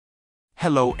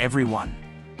Hello everyone.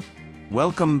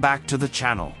 Welcome back to the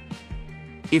channel.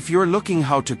 If you're looking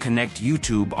how to connect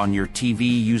YouTube on your TV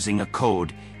using a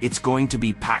code, it's going to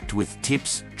be packed with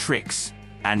tips, tricks,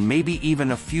 and maybe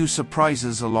even a few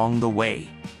surprises along the way.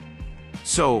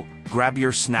 So, grab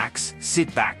your snacks,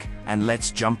 sit back, and let's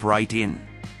jump right in.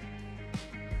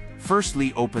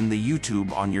 Firstly, open the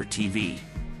YouTube on your TV.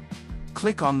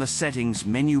 Click on the settings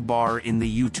menu bar in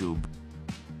the YouTube.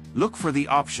 Look for the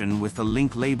option with the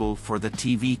link label for the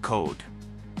TV code.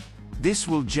 This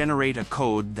will generate a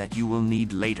code that you will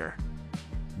need later.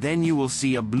 Then you will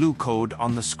see a blue code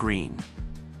on the screen.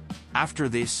 After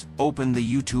this, open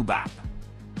the YouTube app.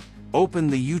 Open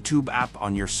the YouTube app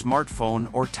on your smartphone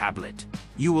or tablet.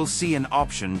 You will see an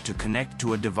option to connect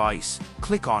to a device.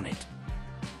 Click on it.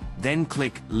 Then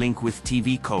click Link with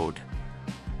TV code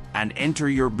and enter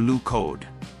your blue code.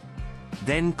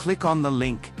 Then click on the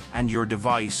link and your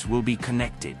device will be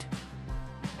connected.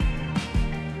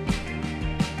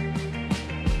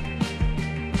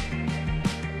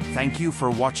 Thank you for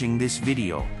watching this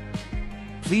video.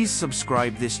 Please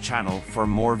subscribe this channel for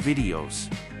more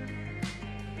videos.